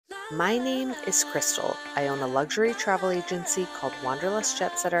My name is Crystal. I own a luxury travel agency called Wanderlust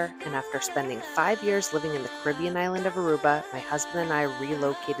Jetsetter, and after spending 5 years living in the Caribbean island of Aruba, my husband and I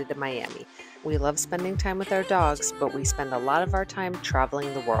relocated to Miami. We love spending time with our dogs, but we spend a lot of our time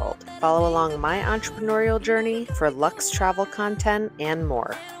traveling the world. Follow along my entrepreneurial journey for luxe travel content and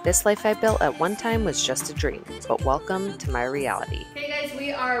more. This life I built at one time was just a dream, but welcome to my reality. Hey guys,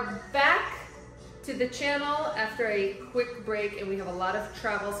 we are back to the channel after a quick break, and we have a lot of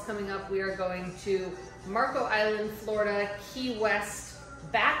travels coming up. We are going to Marco Island, Florida, Key West,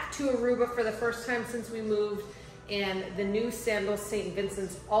 back to Aruba for the first time since we moved, and the new Sandals St.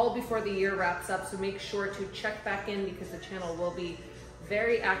 Vincent's, all before the year wraps up. So make sure to check back in because the channel will be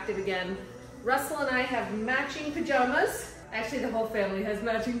very active again. Russell and I have matching pajamas. Actually, the whole family has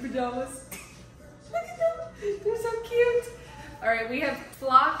matching pajamas. Look at them, they're so cute. All right, we have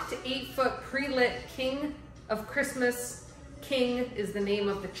flocked 8-foot pre-lit King of Christmas. King is the name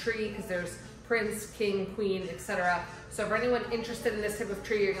of the tree because there's Prince, King, Queen, etc. So for anyone interested in this type of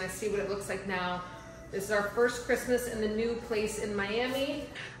tree, you're gonna see what it looks like now. This is our first Christmas in the new place in Miami.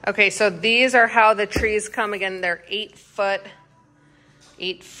 Okay, so these are how the trees come. Again, they're 8 foot,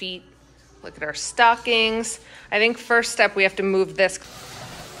 8 feet. Look at our stockings. I think first step, we have to move this.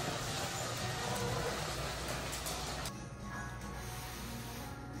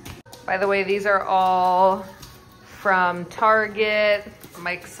 By the way, these are all from Target.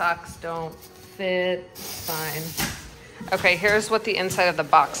 Mike's socks don't fit, it's fine. Okay, here's what the inside of the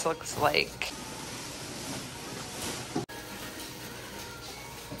box looks like.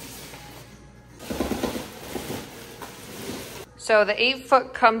 So the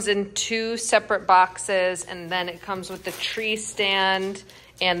 8-foot comes in 2 separate boxes, and then it comes with the tree stand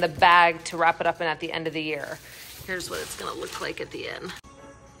and the bag to wrap it up in at the end of the year. Here's what it's gonna look like at the end.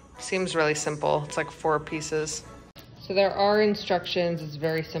 Seems really simple. It's like 4 pieces. So there are instructions. It's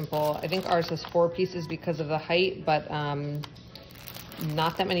very simple. I think ours has 4 pieces because of the height, but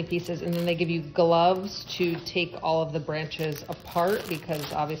not that many pieces. And then they give you gloves to take all of the branches apart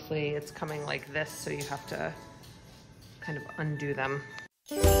because obviously it's coming like this, so you have to kind of undo them.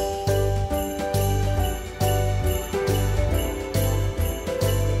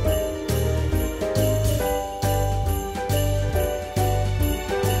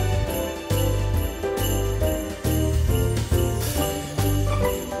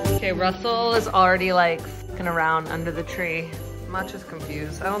 Okay, Russell is already like f***ing around under the tree. Much is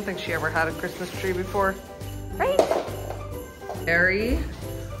confused. I don't think she ever had a Christmas tree before. Right? Very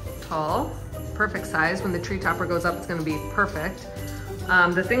tall, perfect size. When the tree topper goes up, it's gonna be perfect.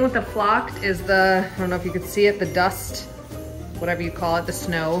 The thing with the flocked is I don't know if you could see it, the dust, whatever you call it, the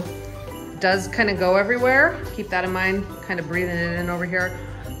snow, does kind of go everywhere. Keep that in mind, kind of breathing it in over here.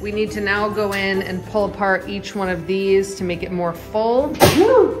 We need to now go in and pull apart each one of these to make it more full.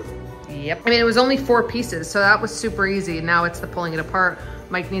 Yep. I mean, it was only 4 pieces, so that was super easy. Now it's the pulling it apart.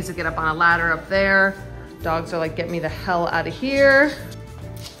 Mike needs to get up on a ladder up there. Dogs are like, get me the hell out of here.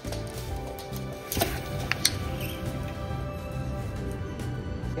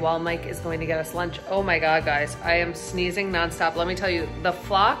 While Mike is going to get us lunch. Oh my God, guys, I am sneezing nonstop. Let me tell you, the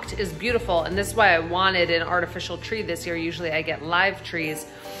flocked is beautiful, and this is why I wanted an artificial tree this year. Usually I get live trees,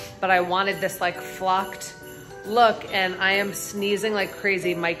 but I wanted this like flocked look, and I am sneezing like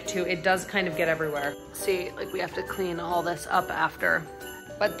crazy. Mike too. It does kind of get everywhere. See, like we have to clean all this up after.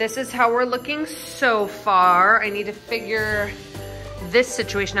 But this is how we're looking so far. I need to figure this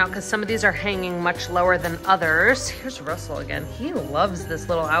situation out because some of these are hanging much lower than others. Here's Russell again. He loves this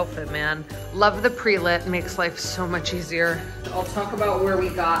little outfit, man. Love the pre-lit, makes life so much easier. I'll talk about where we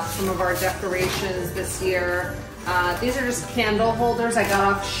got some of our decorations this year. These are just candle holders I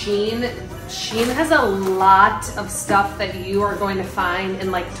got off Shein. Shein has a lot of stuff that you are going to find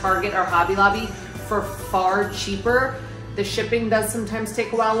in like Target or Hobby Lobby for far cheaper. The shipping does sometimes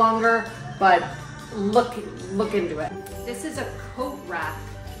take a while longer, but look into it. This is a coat rack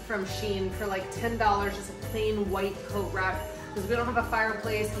from Shein for like $10, just a plain white coat rack, because we don't have a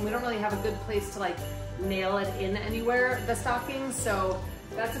fireplace and we don't really have a good place to like nail it in anywhere, the stockings, so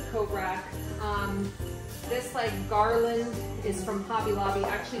that's a coat rack. This like garland is from Hobby Lobby.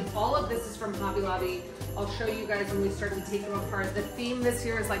 Actually, all of this is from Hobby Lobby. I'll show you guys when we start to take them apart. The theme this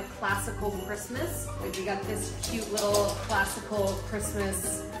year is like classical Christmas. Like we got this cute little classical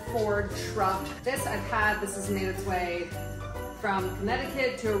Christmas Ford truck. This I've had, this has made its way from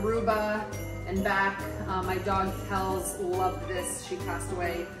Connecticut to Aruba and back. My dog Kels loved this. She passed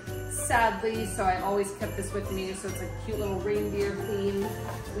away sadly, so I always kept this with me. So it's a cute little reindeer theme.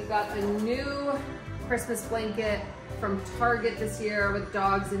 We got a new Christmas blanket from Target this year with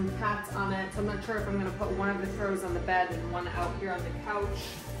dogs and cats on it. So I'm not sure if I'm gonna put one of the throws on the bed and one out here on the couch.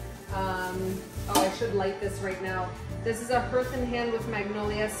 Oh, I should light this right now. This is a Hearth and Hand with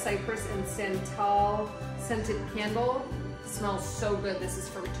magnolia, cypress, and santal scented candle. It smells so good. This is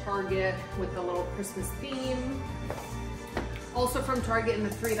from Target with the little Christmas theme. Also from Target in the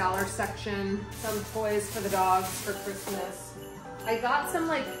 $3 section. Some toys for the dogs for Christmas. I got some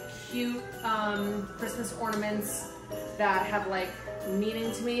like cute Christmas ornaments that have like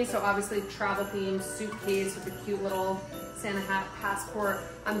meaning to me. So obviously travel themed suitcase with a cute little Santa hat, passport.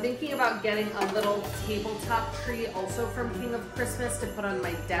 I'm thinking about getting a little tabletop tree also from King of Christmas to put on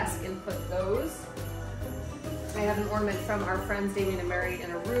my desk and put those. I have an ornament from our friends Damien and Mary in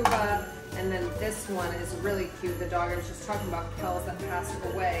Aruba. And then this one is really cute. The dog I was just talking about, Kells, that passed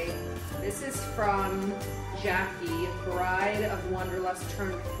away. This is from Jackie, bride of Wanderlust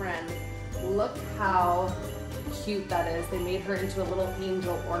turned friend. Look how cute that is. They made her into a little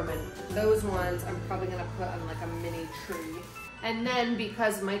angel ornament. Those ones I'm probably gonna put on like a mini tree. And then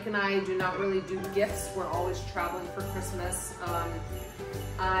because Mike and I do not really do gifts, we're always traveling for Christmas,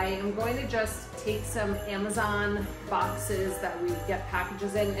 I am going to just take some Amazon boxes that we get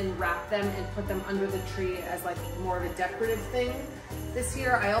packages in and wrap them and put them under the tree as like more of a decorative thing this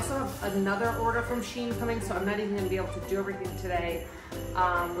year. I also have another order from Shein coming, so I'm not even gonna be able to do everything today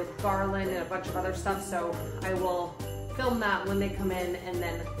with garland and a bunch of other stuff. So I will film that when they come in and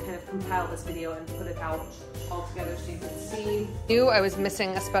then kind of compile this video and put it out all together so you can see. Knew I was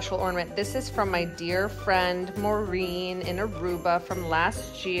missing a special ornament. This is from my dear friend Maureen in Aruba from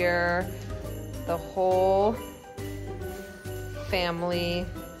last year. The whole family.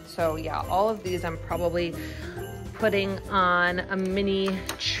 So yeah, all of these I'm probably putting on a mini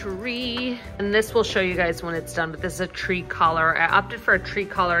tree. And this will show you guys when it's done, but this is a tree collar. I opted for a tree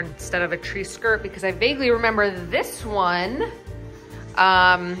collar instead of a tree skirt because I vaguely remember this one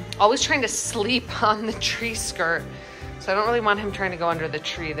always trying to sleep on the tree skirt. So I don't really want him trying to go under the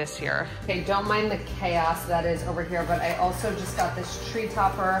tree this year. Okay, don't mind the chaos that is over here, but I also just got this tree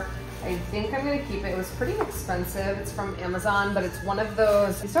topper. I think I'm gonna keep it. It was pretty expensive. It's from Amazon, but it's one of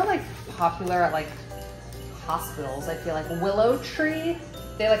those, these are like popular at like hospitals, I feel like. Willow tree.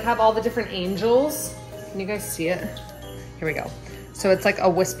 They like have all the different angels. Can you guys see it? Here we go. So it's like a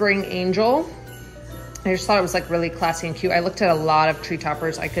whispering angel. I just thought it was like really classy and cute. I looked at a lot of tree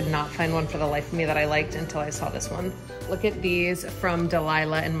toppers. I could not find one for the life of me that I liked until I saw this one. Look at these from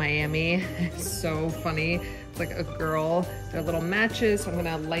Delilah in Miami. It's so funny. It's like a girl. They're little matches. So I'm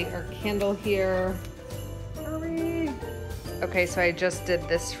gonna light our candle here. Hurry. Okay, so I just did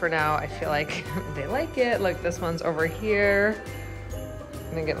this for now. I feel like they like it. Like this one's over here.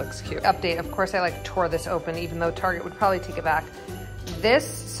 I think it looks cute. Update, of course I like tore this open even though Target would probably take it back. This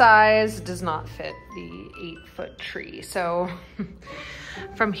size does not fit the 8-foot tree. So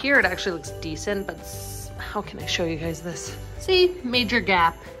from here it actually looks decent, but how can I show you guys this? See, major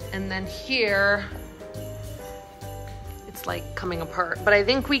gap. And then here, it's like coming apart. But I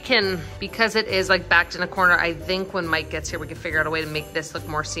think we can, because it is like backed in a corner, I think when Mike gets here, we can figure out a way to make this look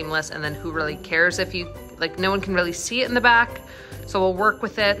more seamless. And then who really cares if you, like no one can really see it in the back. So we'll work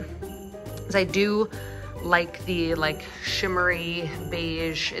with it. Because I do like the like shimmery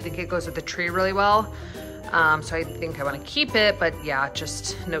beige. I think it goes with the tree really well. So I think I want to keep it, but yeah,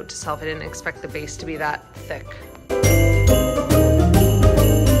 just note to self, I didn't expect the base to be that thick.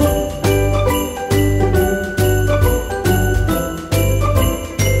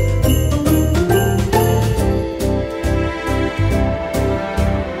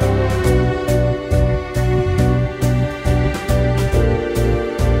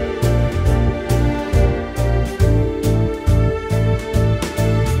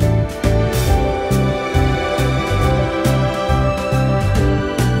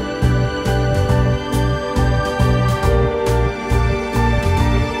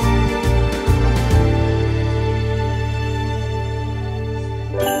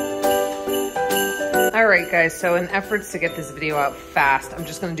 Alright guys, so in efforts to get this video out fast, I'm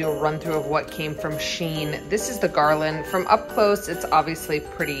just going to do a run through of what came from Shein. This is the garland. From up close, it's obviously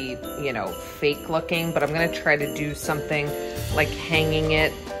pretty, you know, fake looking, but I'm going to try to do something like hanging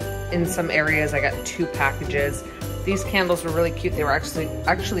it in some areas. I got 2 packages. These candles were really cute. They were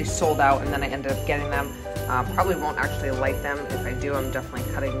actually sold out, and then I ended up getting them. Probably won't actually light them. If I do, I'm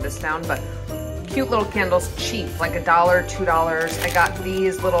definitely cutting this down, but cute little candles, cheap, like $1, $2. I got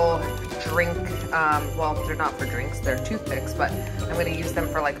these little drink, well, they're not for drinks, they're toothpicks, but I'm gonna use them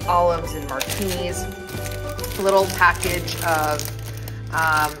for like olives and martinis. A little package of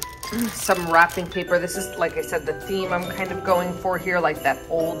some wrapping paper. This is, like I said, the theme I'm kind of going for here, like that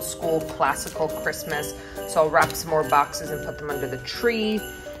old school classical Christmas. So I'll wrap some more boxes and put them under the tree.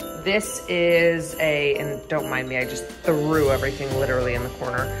 This is and don't mind me, I just threw everything literally in the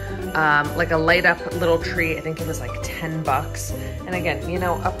corner. Like a light up little tree. I think it was like 10 bucks. And again, you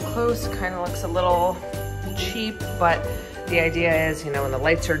know, up close kind of looks a little cheap, but the idea is, you know, when the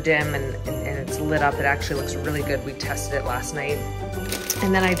lights are dim and it's lit up, it actually looks really good. We tested it last night.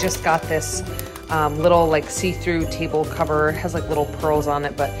 And then I just got this little like see-through table cover. It has like little pearls on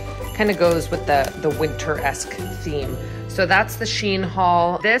it, but kind of goes with the winter-esque theme. So that's the Shein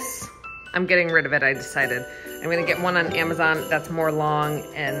haul. This, I'm getting rid of it, I decided. I'm gonna get one on Amazon that's more long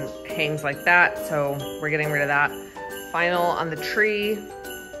and hangs like that. So we're getting rid of that. Final on the tree.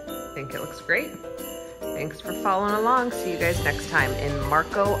 I think it looks great. Thanks for following along. See you guys next time in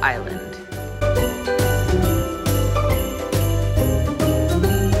Marco Island.